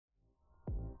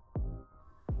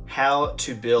how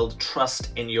to build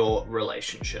trust in your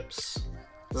relationships.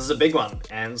 This is a big one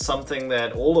and something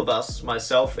that all of us,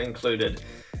 myself included,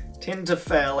 tend to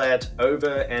fail at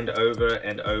over and over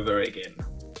and over again.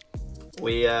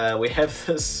 We have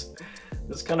this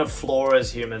kind of flaw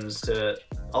as humans to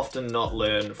often not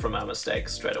learn from our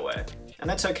mistakes straight away. And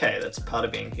that's okay, that's part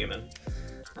of being human.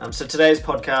 So today's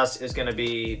podcast is going to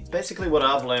be basically what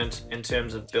I've learned in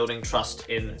terms of building trust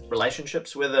in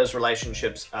relationships, whether those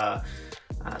relationships are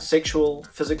sexual,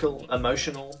 physical,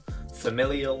 emotional,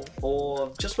 familial,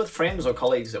 or just with friends or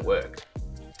colleagues at work.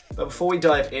 But before we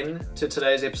dive into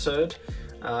today's episode,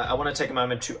 I want to take a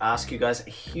moment to ask you guys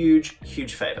a huge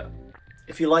favor.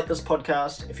 If you like this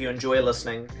podcast, if you enjoy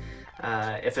listening,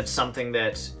 if it's something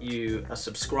that you are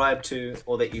subscribed to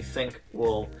or that you think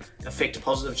will affect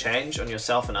positive change on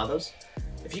yourself and others,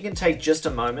 if you can take just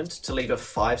a moment to leave a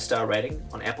 5-star rating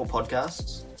on Apple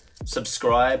Podcasts,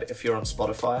 subscribe if you're on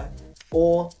Spotify,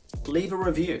 or leave a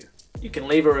review. You can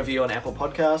leave a review on Apple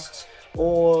Podcasts,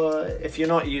 or if you're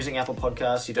not using Apple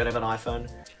Podcasts, you don't have an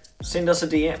iPhone, send us a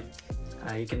DM.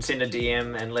 You can send a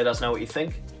DM and let us know what you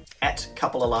think at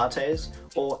Couple of Lattes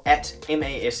or at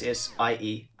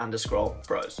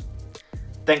MASSIE_bros.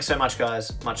 Thanks so much,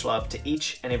 guys. Much love to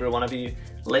each and every one of you.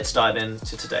 Let's dive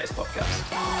into today's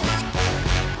podcast.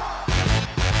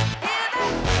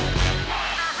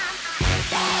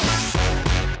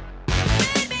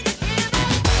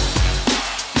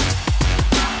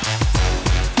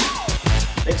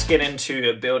 Let's get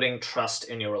into building trust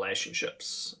in your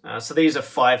relationships. So these are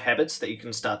 5 habits that you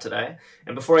can start today.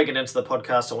 And before I get into the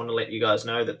podcast, I want to let you guys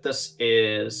know that this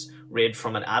is read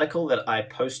from an article that I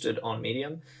posted on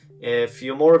Medium. If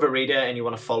you're more of a reader and you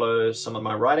want to follow some of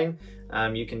my writing,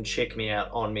 you can check me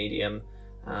out on Medium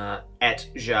at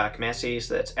Jacques Massie.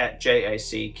 So that's at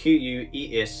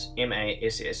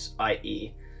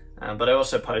JACQUESMASSIE. But I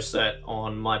also post that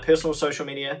on my personal social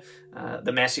media,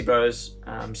 the Massie Bros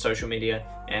social media,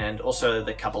 and also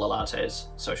the Couple of Lattes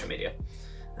social media.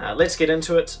 Let's get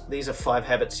into it. These are 5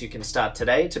 habits you can start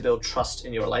today to build trust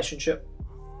in your relationship.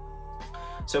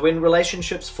 So when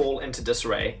relationships fall into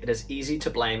disarray, it is easy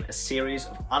to blame a series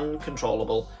of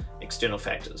uncontrollable external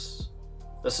factors.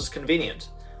 This is convenient,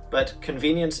 but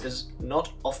convenience is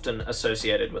not often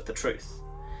associated with the truth.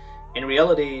 In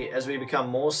reality, as we become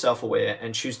more self-aware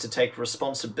and choose to take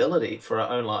responsibility for our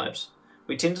own lives,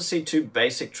 we tend to see 2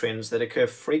 basic trends that occur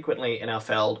frequently in our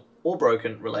failed or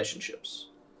broken relationships.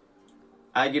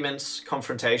 Arguments,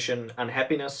 confrontation,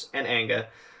 unhappiness, and anger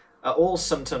are all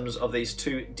symptoms of these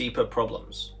 2 deeper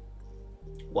problems.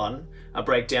 1, a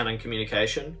breakdown in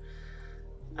communication,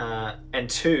 and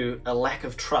 2, a lack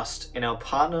of trust in our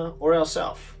partner or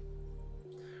ourselves.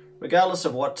 Regardless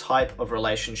of what type of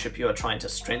relationship you are trying to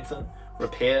strengthen,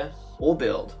 repair, or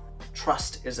build,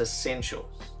 trust is essential.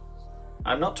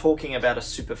 I'm not talking about a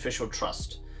superficial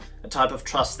trust, a type of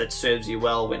trust that serves you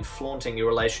well when flaunting your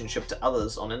relationship to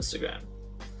others on Instagram.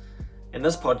 In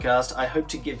this podcast, I hope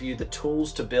to give you the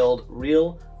tools to build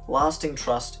real, lasting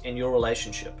trust in your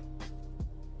relationship.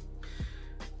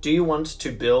 Do you want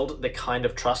to build the kind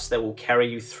of trust that will carry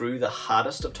you through the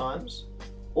hardest of times?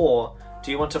 Or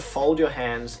do you want to fold your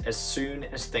hands as soon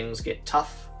as things get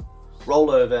tough, roll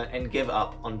over, and give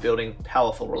up on building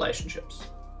powerful relationships?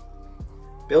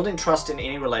 Building trust in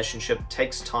any relationship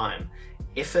takes time,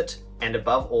 effort, and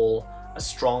above all, a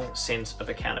strong sense of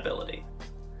accountability.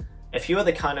 If you are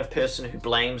the kind of person who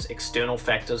blames external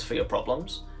factors for your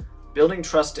problems, building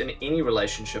trust in any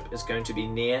relationship is going to be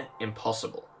near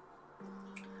impossible.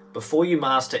 Before you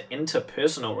master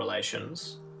interpersonal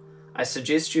relations, I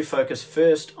suggest you focus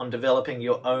first on developing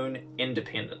your own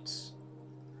independence.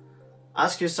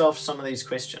 Ask yourself some of these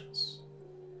questions.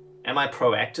 Am I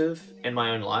proactive in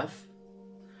my own life?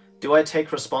 Do I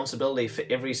take responsibility for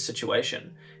every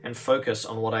situation and focus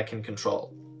on what I can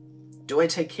control? Do I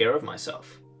take care of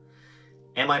myself?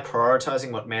 Am I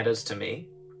prioritizing what matters to me?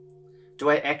 Do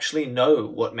I actually know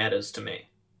what matters to me?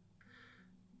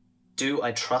 Do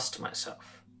I trust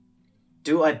myself?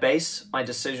 Do I base my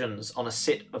decisions on a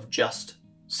set of just,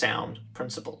 sound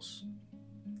principles?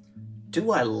 Do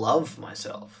I love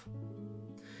myself?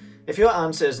 If your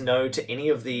answer is no to any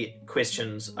of the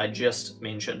questions I just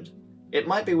mentioned, it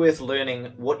might be worth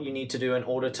learning what you need to do in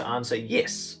order to answer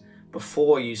yes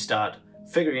before you start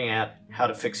figuring out how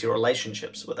to fix your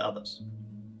relationships with others.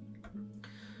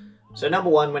 So number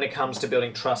 1, when it comes to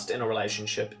building trust in a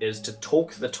relationship, is to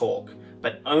talk the talk,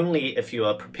 but only if you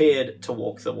are prepared to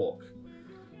walk the walk.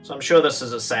 So I'm sure this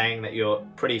is a saying that you're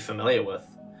pretty familiar with,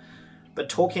 but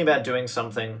talking about doing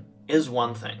something is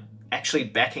one thing. Actually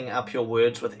backing up your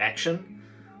words with action,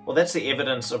 well, that's the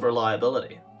evidence of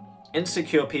reliability.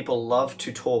 Insecure people love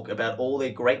to talk about all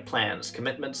their great plans,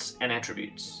 commitments, and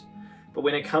attributes. But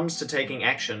when it comes to taking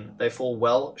action, they fall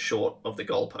well short of the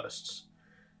goalposts.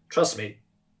 Trust me,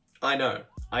 I know.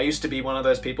 I used to be one of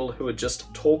those people who would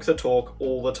just talk the talk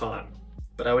all the time,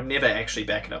 but I would never actually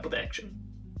back it up with action.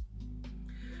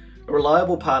 A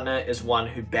reliable partner is one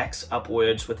who backs up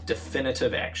words with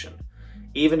definitive action,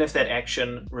 even if that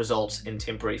action results in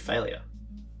temporary failure.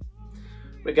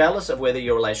 Regardless of whether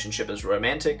your relationship is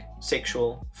romantic,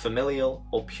 sexual, familial,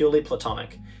 or purely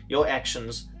platonic, your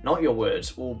actions, not your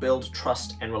words, will build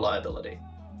trust and reliability.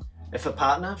 If a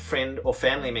partner, friend, or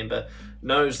family member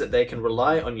knows that they can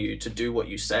rely on you to do what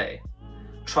you say,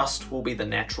 trust will be the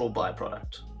natural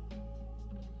byproduct.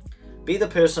 Be the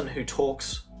person who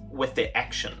talks with their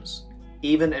actions,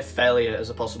 even if failure is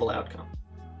a possible outcome.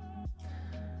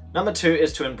 Number 2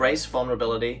 is to embrace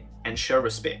vulnerability and show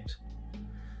respect.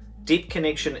 Deep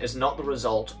connection is not the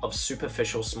result of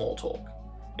superficial small talk.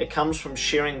 It comes from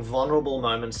sharing vulnerable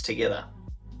moments together.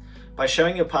 By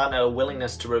showing your partner a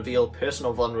willingness to reveal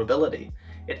personal vulnerability,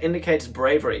 it indicates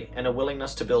bravery and a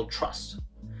willingness to build trust.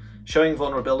 Showing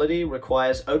vulnerability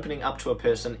requires opening up to a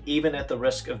person even at the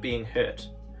risk of being hurt,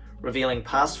 revealing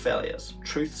past failures,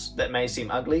 truths that may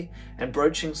seem ugly, and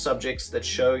broaching subjects that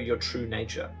show your true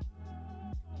nature.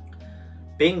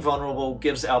 Being vulnerable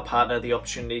gives our partner the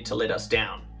opportunity to let us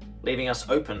down, leaving us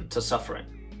open to suffering.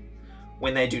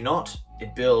 When they do not,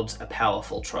 it builds a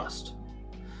powerful trust.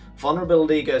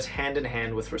 Vulnerability goes hand in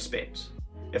hand with respect.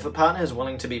 If a partner is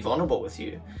willing to be vulnerable with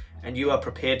you, and you are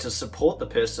prepared to support the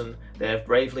person they have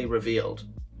bravely revealed,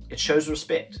 it shows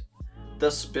respect.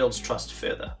 This builds trust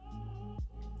further.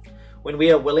 When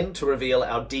we are willing to reveal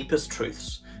our deepest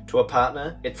truths to a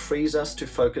partner, it frees us to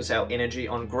focus our energy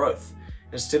on growth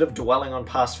instead of dwelling on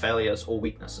past failures or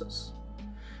weaknesses.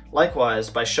 Likewise,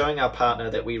 by showing our partner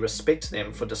that we respect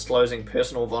them for disclosing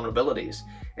personal vulnerabilities,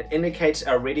 it indicates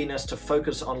our readiness to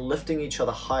focus on lifting each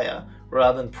other higher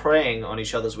rather than preying on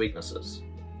each other's weaknesses.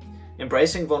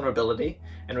 Embracing vulnerability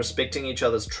and respecting each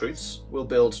other's truths will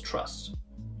build trust.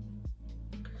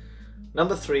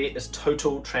 Number 3 is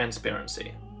total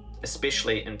transparency,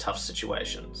 especially in tough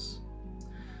situations.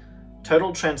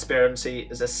 Total transparency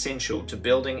is essential to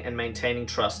building and maintaining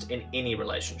trust in any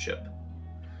relationship.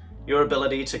 Your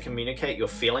ability to communicate your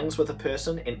feelings with a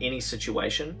person in any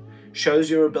situation shows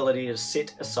your ability to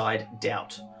set aside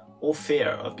doubt or fear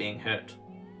of being hurt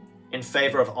in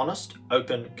favor of honest,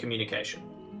 open communication.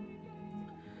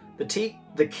 The key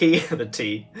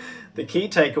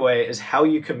takeaway is how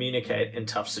you communicate in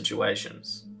tough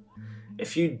situations.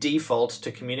 If you default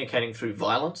to communicating through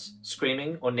violence,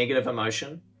 screaming, or negative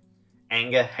emotion,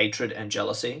 anger, hatred, and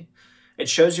jealousy, it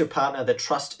shows your partner that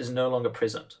trust is no longer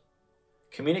present.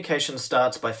 Communication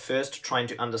starts by first trying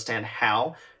to understand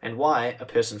how and why a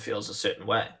person feels a certain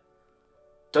way.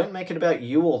 Don't make it about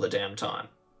you all the damn time.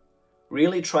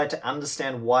 Really try to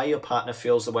understand why your partner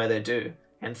feels the way they do,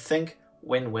 and think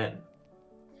win-win.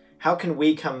 How can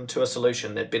we come to a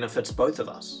solution that benefits both of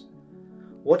us?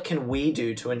 What can we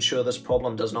do to ensure this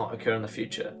problem does not occur in the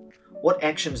future? What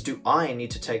actions do I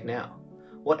need to take now?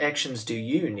 What actions do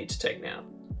you need to take now?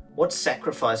 What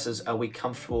sacrifices are we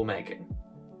comfortable making?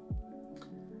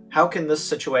 How can this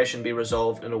situation be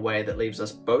resolved in a way that leaves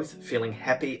us both feeling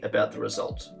happy about the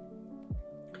result?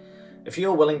 If you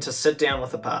are willing to sit down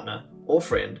with a partner or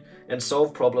friend and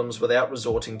solve problems without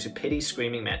resorting to petty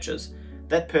screaming matches,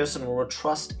 that person will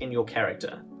trust in your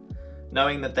character,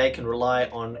 knowing that they can rely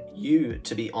on you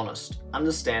to be honest,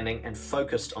 understanding, and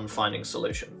focused on finding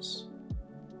solutions.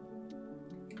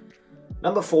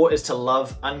 Number 4 is to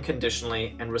love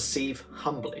unconditionally and receive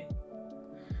humbly.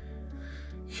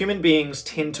 Human beings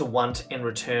tend to want in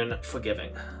return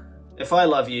forgiving. If I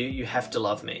love you, you have to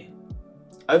love me.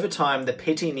 Over time, the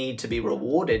petty need to be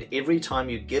rewarded every time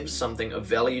you give something of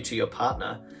value to your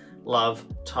partner, love,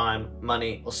 time,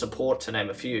 money, or support to name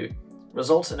a few,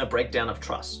 results in a breakdown of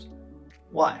trust.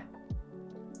 Why?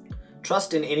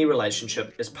 Trust in any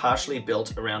relationship is partially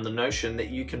built around the notion that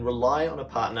you can rely on a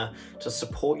partner to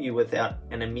support you without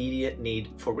an immediate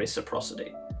need for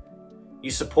reciprocity. You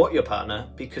support your partner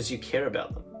because you care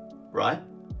about them, right?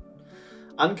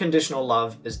 Unconditional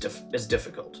love is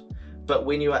difficult, but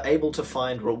when you are able to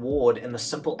find reward in the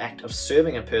simple act of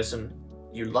serving a person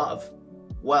you love,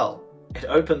 well, it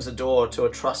opens a door to a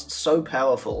trust so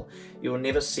powerful you will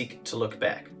never seek to look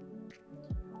back.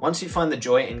 Once you find the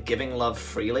joy in giving love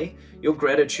freely, your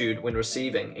gratitude when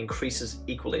receiving increases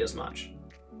equally as much.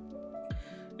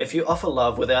 If you offer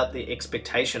love without the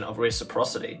expectation of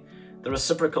reciprocity, the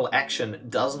reciprocal action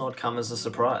does not come as a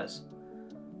surprise.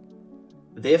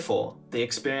 Therefore, the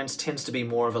experience tends to be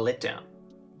more of a letdown,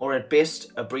 or at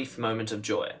best, a brief moment of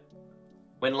joy.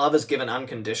 When love is given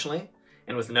unconditionally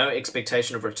and with no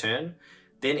expectation of return,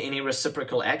 then any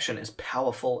reciprocal action is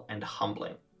powerful and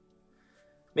humbling.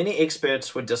 Many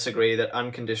experts would disagree that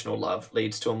unconditional love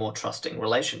leads to a more trusting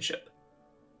relationship.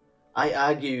 I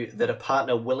argue that a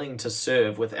partner willing to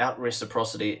serve without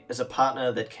reciprocity is a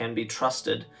partner that can be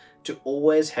trusted to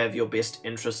always have your best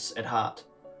interests at heart,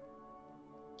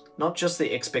 not just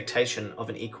the expectation of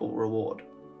an equal reward.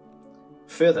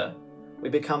 Further, we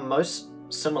become most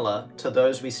similar to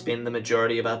those we spend the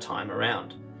majority of our time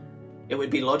around. It would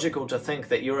be logical to think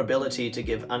that your ability to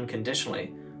give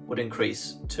unconditionally would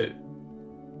increase too.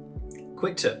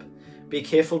 Quick tip: be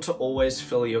careful to always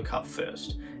fill your cup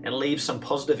first and leave some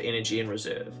positive energy in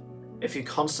reserve. If you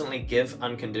constantly give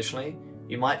unconditionally,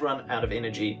 you might run out of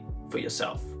energy for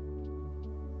yourself.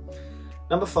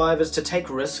 Number 5 is to take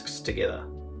risks together.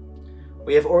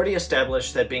 We have already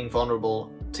established that being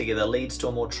vulnerable together leads to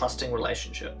a more trusting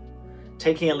relationship.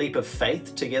 Taking a leap of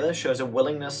faith together shows a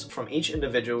willingness from each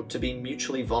individual to be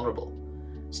mutually vulnerable.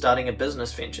 Starting a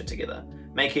business venture together,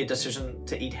 making a decision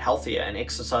to eat healthier and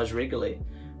exercise regularly,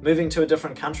 moving to a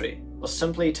different country, or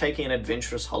simply taking an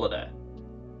adventurous holiday.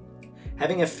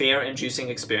 Having a fear-inducing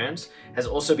experience has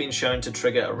also been shown to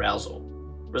trigger arousal,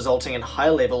 resulting in higher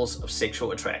levels of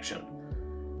sexual attraction.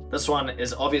 This one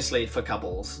is obviously for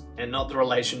couples, and not the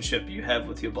relationship you have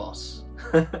with your boss.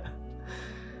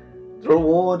 The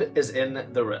reward is in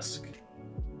the risk.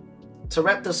 To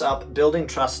wrap this up, building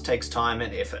trust takes time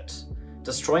and effort.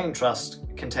 Destroying trust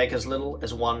can take as little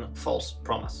as one false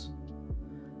promise.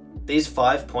 These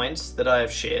 5 points that I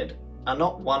have shared are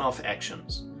not one-off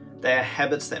actions. They are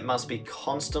habits that must be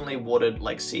constantly watered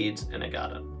like seeds in a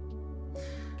garden.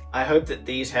 I hope that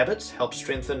these habits help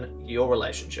strengthen your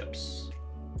relationships.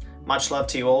 Much love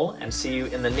to you all, and see you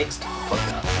in the next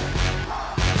podcast.